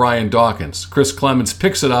hit by Brian Dawkins. Chris Clemens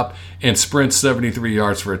picks it up and sprints 73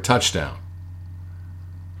 yards for a touchdown.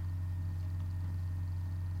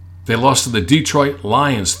 They lost to the Detroit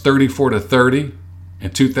Lions 34-30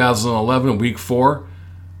 in 2011, Week 4.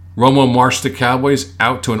 Romo marched the Cowboys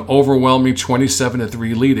out to an overwhelming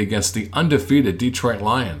 27-3 lead against the undefeated Detroit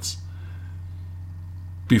Lions.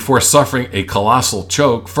 Before suffering a colossal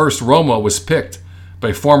choke, first Romo was picked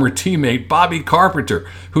by former teammate Bobby Carpenter,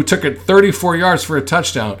 who took it 34 yards for a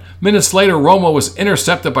touchdown. Minutes later, Romo was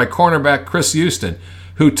intercepted by cornerback Chris Houston,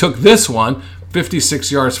 who took this one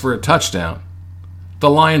 56 yards for a touchdown. The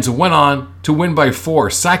Lions went on to win by 4,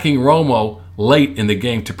 sacking Romo late in the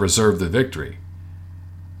game to preserve the victory.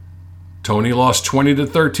 Tony lost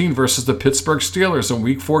 20-13 versus the Pittsburgh Steelers in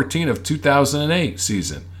Week 14 of 2008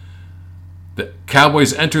 season. The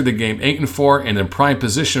Cowboys entered the game 8-4 and in prime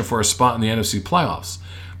position for a spot in the NFC playoffs.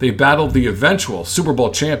 They battled the eventual Super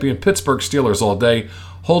Bowl champion Pittsburgh Steelers all day,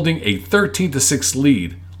 holding a 13-6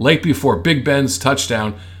 lead late before Big Ben's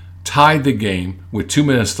touchdown tied the game with 2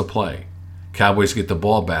 minutes to play. Cowboys get the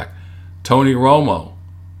ball back. Tony Romo,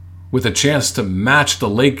 with a chance to match the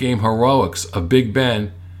late game heroics of Big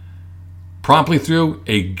Ben, promptly threw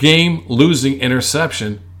a game-losing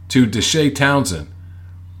interception to Deshae Townsend.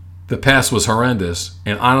 The pass was horrendous,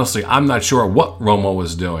 and honestly, I'm not sure what Romo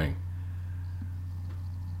was doing.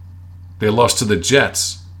 They lost to the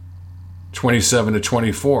Jets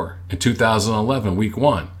 27-24 in 2011, Week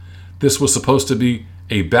 1. This was supposed to be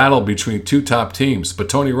a battle between 2 top teams, but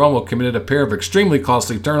Tony Romo committed a pair of extremely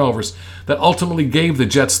costly turnovers that ultimately gave the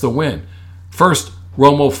Jets the win. First,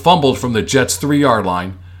 Romo fumbled from the Jets' 3-yard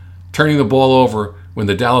line, turning the ball over when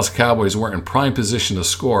the Dallas Cowboys were in prime position to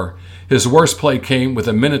score. His worst play came with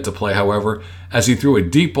a minute to play, however, as he threw a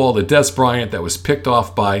deep ball to Des Bryant that was picked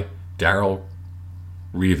off by Darrelle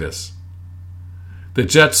Revis. The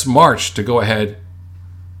Jets marched to go ahead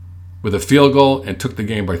with a field goal and took the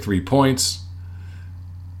game by 3 points.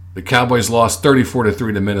 The Cowboys lost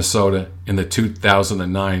 34-3 to Minnesota in the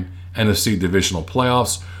 2009 NFC Divisional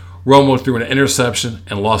Playoffs. Romo threw an interception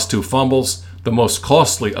and lost 2 fumbles, the most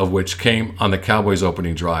costly of which came on the Cowboys'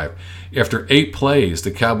 opening drive. After 8 plays,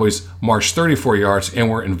 the Cowboys marched 34 yards and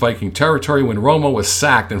were in Viking territory when Romo was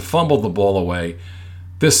sacked and fumbled the ball away.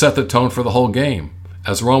 This set the tone for the whole game,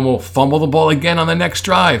 as Romo fumbled the ball again on the next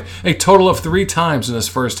drive, a total of 3 times in his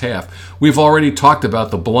first half. We've already talked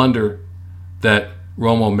about the blunder that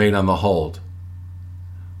Romo made on the hold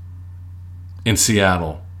in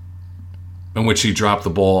Seattle, in which he dropped the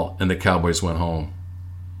ball and the Cowboys went home.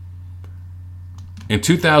 In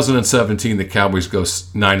 2017, the Cowboys go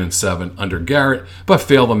 9-7 under Garrett, but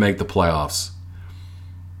fail to make the playoffs.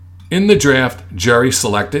 In the draft, Jerry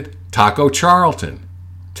selected Taco Charlton.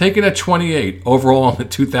 Taken at 28 overall in the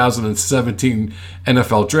 2017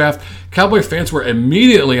 NFL Draft, Cowboy fans were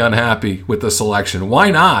immediately unhappy with the selection.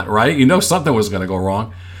 Why not, right? You know something was going to go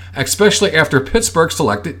wrong. especially after Pittsburgh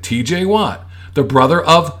selected T.J. Watt, the brother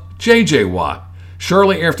of J.J. Watt.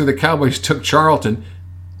 Shortly after the Cowboys took Charlton,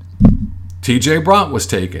 T.J. Watt was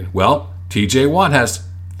taken. Well, T.J. Watt has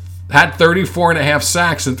had 34.5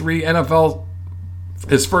 sacks in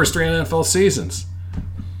his first three NFL seasons.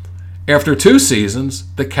 After 2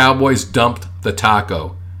 seasons, the Cowboys dumped the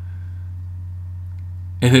Taco.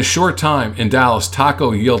 In his short time in Dallas,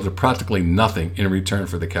 Taco yielded practically nothing in return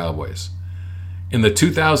for the Cowboys. In the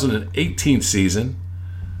 2018 season,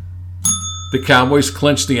 the Cowboys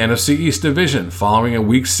clinched the NFC East Division following a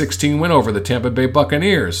Week 16 win over the Tampa Bay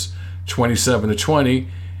Buccaneers, 27-20,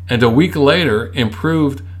 and a week later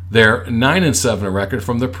improved their 9-7 record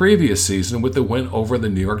from the previous season with the win over the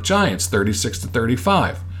New York Giants,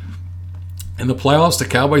 36-35. In the playoffs, the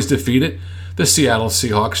Cowboys defeated the Seattle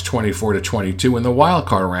Seahawks 24-22 in the wild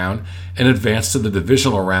card round and advanced to the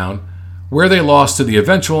divisional round, where they lost to the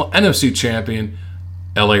eventual NFC champion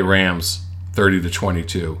LA Rams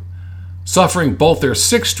 30-22, suffering both their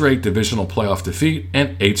 6th straight divisional playoff defeat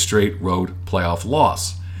and 8th straight road playoff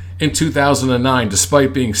loss. In 2009,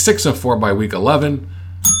 despite being 6-4 by Week 11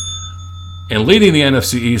 and leading the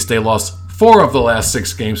NFC East, they lost 4 of the last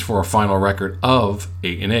 6 games for a final record of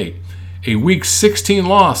 8-8. A Week 16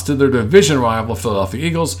 loss to their division rival Philadelphia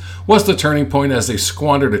Eagles was the turning point as they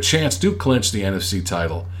squandered a chance to clinch the NFC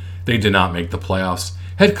title. They did not make the playoffs.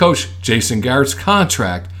 Head coach Jason Garrett's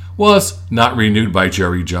contract was not renewed by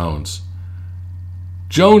Jerry Jones.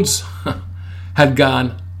 Jones had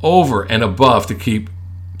gone over and above to keep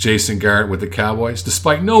Jason Garrett with the Cowboys,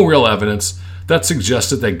 despite no real evidence that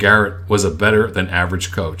suggested that Garrett was a better than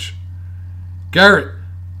average coach. Garrett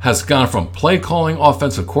has gone from play calling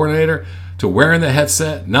offensive coordinator to wearing the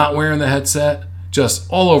headset, not wearing the headset, just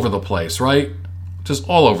all over the place, right? Just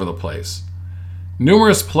all over the place.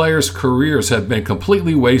 Numerous players' careers have been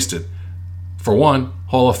completely wasted. For one,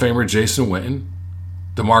 Hall of Famer Jason Witten,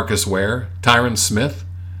 DeMarcus Ware, Tyron Smith,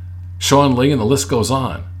 Sean Lee, and the list goes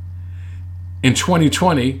on. In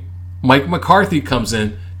 2020, Mike McCarthy comes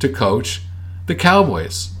in to coach the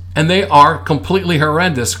Cowboys, and they are completely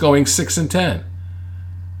horrendous, going 6-10.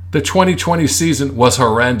 The 2020 season was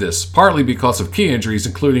horrendous, partly because of key injuries,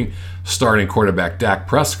 including starting quarterback Dak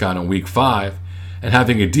Prescott in Week 5 and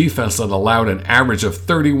having a defense that allowed an average of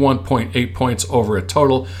 31.8 points over a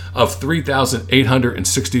total of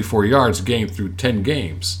 3,864 yards gained through 10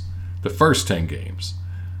 games, the first 10 games.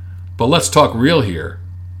 But let's talk real here.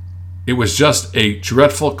 It was just a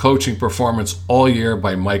dreadful coaching performance all year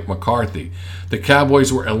by Mike McCarthy. The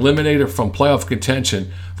Cowboys were eliminated from playoff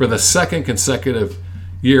contention for the 2nd consecutive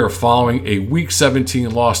year following a Week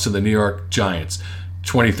 17 loss to the New York Giants,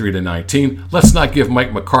 23-19. Let's not give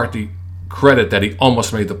Mike McCarthy credit that he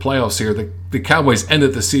almost made the playoffs here. The Cowboys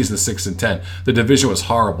ended the season 6-10. The division was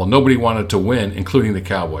horrible. Nobody wanted to win, including the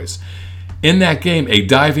Cowboys. In that game, a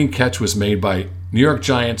diving catch was made by New York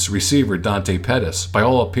Giants receiver Dante Pettis. By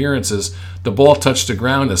all appearances, the ball touched the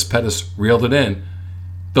ground as Pettis reeled it in.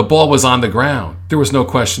 The ball was on the ground. There was no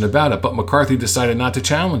question about it, but McCarthy decided not to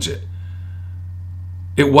challenge it.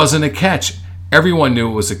 It wasn't a catch. Everyone knew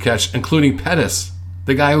it was a catch, including Pettis,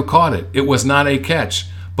 the guy who caught it. It was not a catch.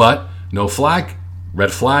 But no flag,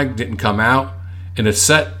 red flag didn't come out, and it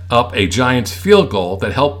set up a Giants field goal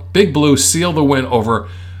that helped Big Blue seal the win over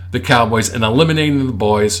the Cowboys and eliminating the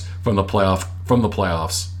boys from the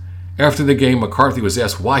playoffs. After the game, McCarthy was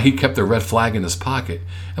asked why he kept the red flag in his pocket,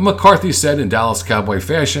 and McCarthy said in Dallas Cowboy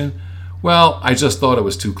fashion, "Well, I just thought it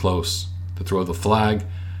was too close to throw the flag."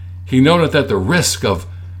 He noted that the risk of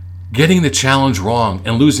getting the challenge wrong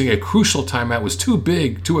and losing a crucial timeout was too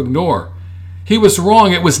big to ignore. He was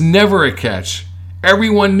wrong. It was never a catch.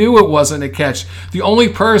 Everyone knew it wasn't a catch. The only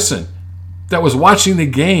person that was watching the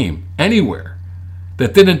game anywhere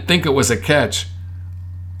that didn't think it was a catch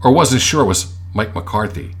or wasn't sure was Mike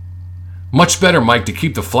McCarthy. Much better, Mike, to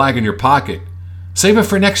keep the flag in your pocket. Save it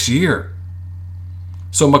for next year.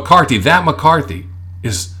 So McCarthy,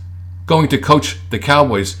 is going to coach the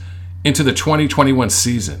Cowboys into the 2021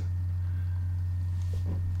 season.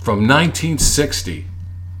 From 1960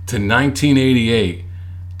 to 1988,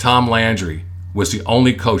 Tom Landry was the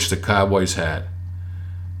only coach the Cowboys had.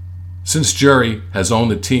 Since Jerry has owned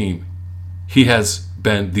the team, he has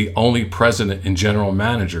been the only president and general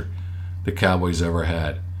manager the Cowboys ever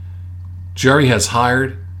had. Jerry has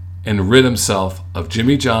hired and rid himself of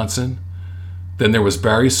Jimmy Johnson. Then there was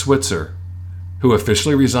Barry Switzer, who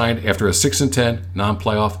officially resigned after a 6-10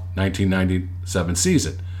 non-playoff 1997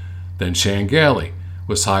 season. Then Chan Gailey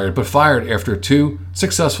was hired but fired after 2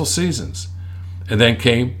 successful seasons. And then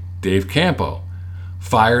came Dave Campo,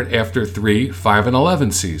 fired after 3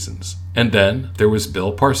 5-11 seasons. And then there was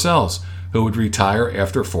Bill Parcells, who would retire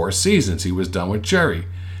after 4 seasons. He was done with Jerry.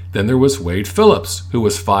 Then there was Wade Phillips, who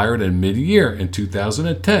was fired in mid-year in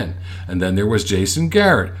 2010. And then there was Jason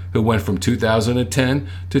Garrett, who went from 2010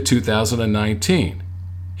 to 2019.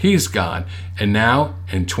 He's gone. And now,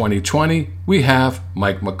 in 2020, we have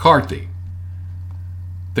Mike McCarthy.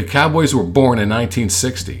 The Cowboys were born in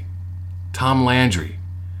 1960. Tom Landry,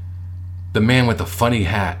 the man with the funny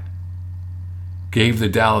hat, gave the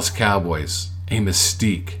Dallas Cowboys a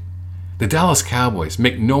mystique. The Dallas Cowboys,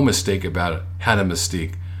 make no mistake about it, had a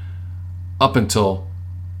mystique up until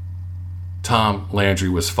Tom Landry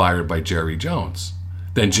was fired by Jerry Jones.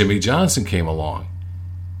 Then Jimmy Johnson came along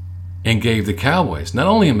and gave the Cowboys not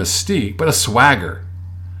only a mystique, but a swagger.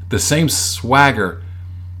 The same swagger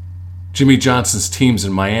Jimmy Johnson's teams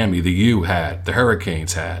in Miami, the U had, the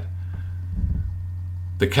Hurricanes had.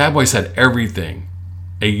 The Cowboys had everything.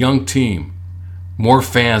 A young team, more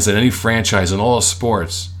fans than any franchise in all of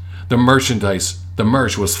sports. The merchandise, the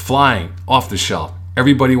merch was flying off the shelf.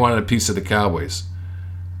 Everybody wanted a piece of the Cowboys.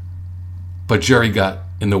 But Jerry got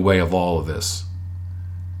in the way of all of this.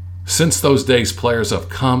 Since those days, players have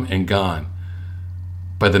come and gone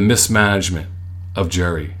by the mismanagement of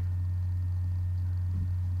Jerry.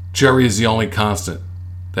 Jerry is the only constant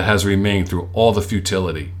that has remained through all the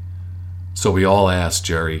futility. So we all ask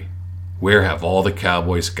Jerry, where have all the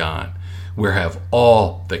Cowboys gone? Where have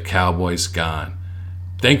all the Cowboys gone?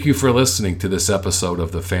 Thank you for listening to this episode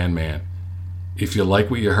of The Fan Man. If you like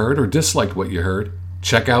what you heard or disliked what you heard,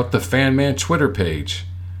 check out the Fan Man Twitter page.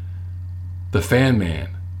 The Fan Man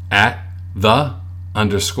at @the_fan_man_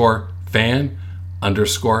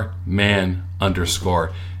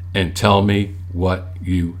 and tell me what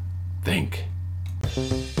you think.